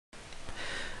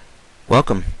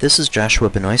Welcome, this is Joshua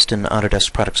Benoist in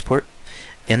Autodesk Product Support,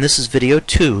 and this is video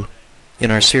 2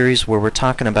 in our series where we're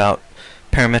talking about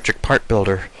Parametric Part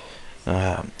Builder,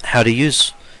 how to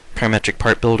use Parametric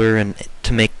Part Builder and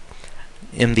to make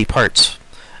MvParts.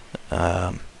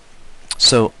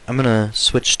 So I'm going to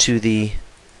switch to the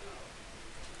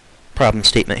problem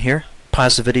statement here.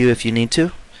 Pause the video if you need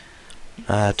to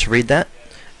read that,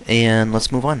 and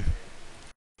let's move on.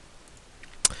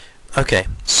 Okay,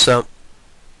 so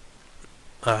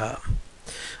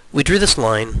we drew this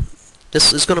line.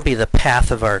 This is going to be the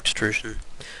path of our extrusion.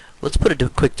 Let's put a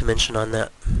quick dimension on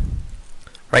that.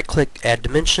 Right click, add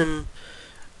dimension.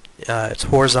 It's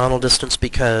horizontal distance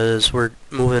because we're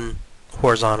moving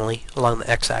horizontally along the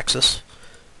x-axis.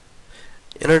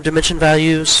 Enter dimension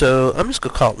value, so I'm just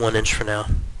going to call it 1 inch for now.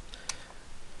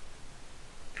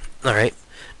 Alright,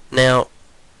 now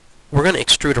we're going to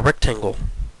extrude a rectangle,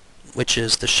 which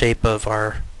is the shape of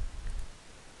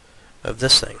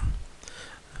this thing.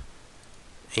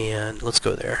 And let's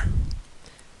go there.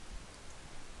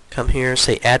 Come here,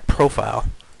 say add profile,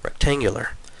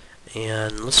 rectangular,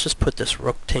 and let's just put this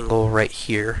rectangle right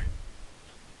here.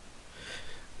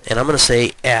 And I'm going to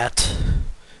say at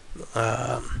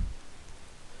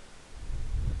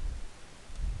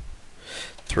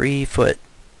 3 foot,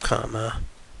 comma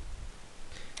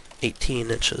 18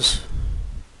 inches.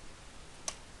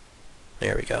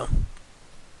 There we go.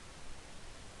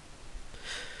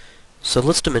 So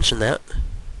let's dimension that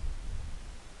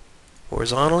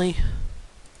horizontally.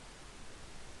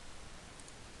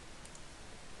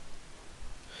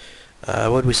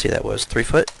 What did we say that was? 3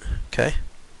 foot? Okay.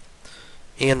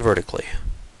 And vertically.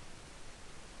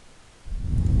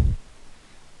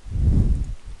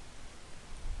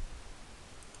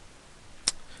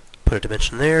 Put a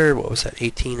dimension there. What was that?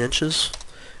 18 inches.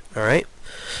 Alright.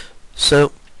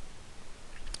 So,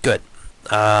 good.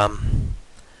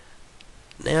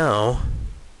 Now,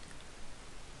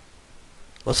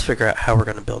 let's figure out how we're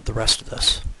going to build the rest of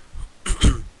this.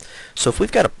 So if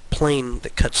we've got a plane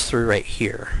that cuts through right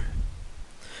here,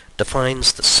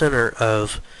 defines the center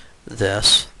of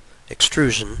this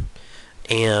extrusion,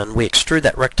 and we extrude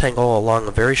that rectangle along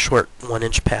a very short 1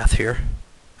 inch path here,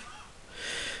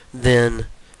 then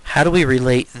how do we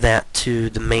relate that to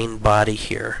the main body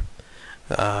here?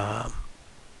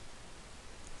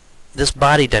 This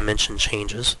body dimension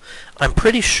changes. I'm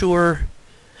pretty sure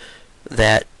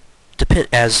that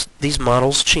as these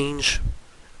models change,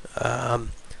 the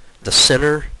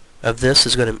center of this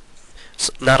is going to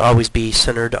not always be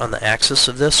centered on the axis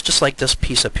of this, just like this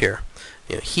piece up here.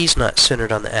 You know, he's not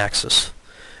centered on the axis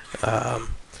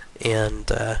of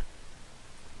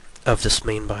this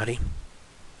main body.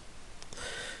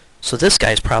 So this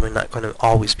guy's probably not going to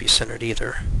always be centered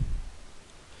either.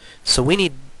 So we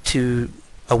need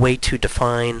a way to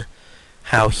define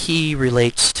how he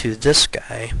relates to this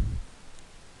guy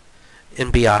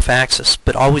and be off axis,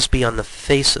 but always be on the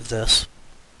face of this.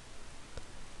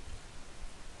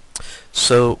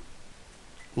 So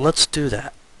let's do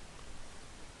that.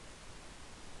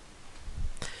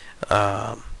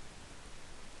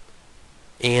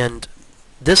 And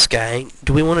this guy,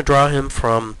 do we want to draw him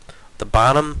from the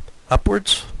bottom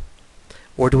upwards,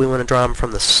 or do we want to draw him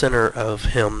from the center of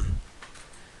him?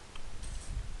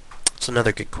 It's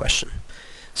another good question.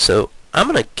 So I'm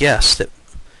going to guess that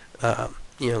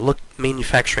look,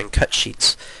 manufacturing cut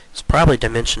sheets is probably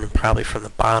dimensioned probably from the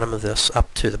bottom of this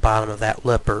up to the bottom of that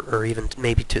lip, or even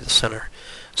maybe to the center.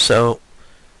 So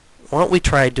why don't we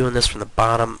try doing this from the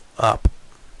bottom up?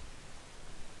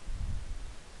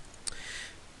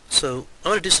 So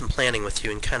I'm going to do some planning with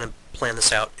you and kind of plan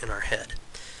this out in our head.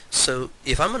 So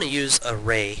if I'm going to use a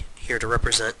ray here to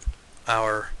represent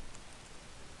our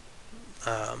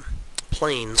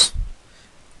planes,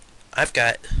 I've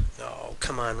got, oh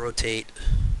come on, rotate,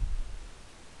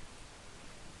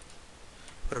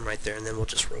 put them right there, and then we'll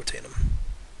just rotate them.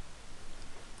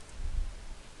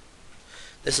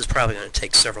 This is probably going to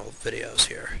take several videos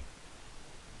here.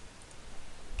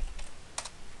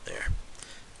 There.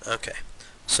 Okay.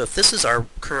 So if this is our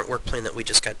current work plane that we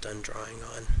just got done drawing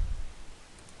on,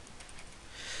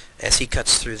 as he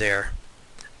cuts through there,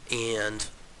 and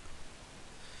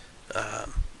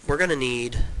we're going to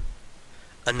need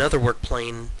another work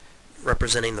plane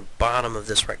representing the bottom of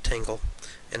this rectangle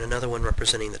and another one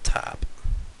representing the top.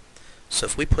 So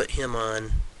if we put him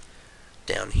on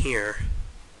down here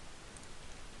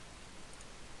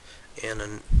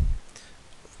and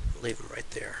leave him right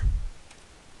there.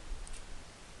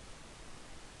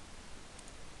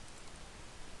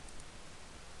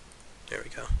 There we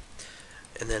go.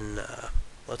 And then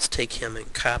let's take him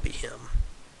and copy him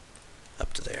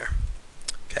up to there.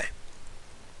 Okay.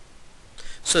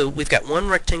 So we've got one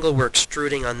rectangle we're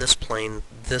extruding on this plane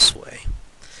this way,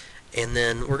 and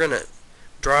then we're going to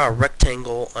draw a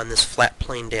rectangle on this flat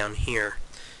plane down here.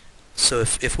 So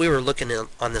if we were looking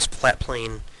on this flat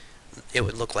plane, it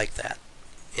would look like that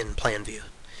in plan view.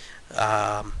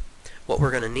 What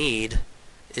we're going to need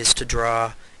is to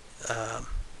draw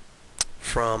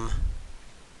from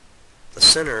the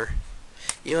center.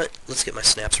 You know what? Let's get my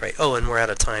snaps right. Oh, and we're out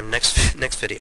of time. Next video.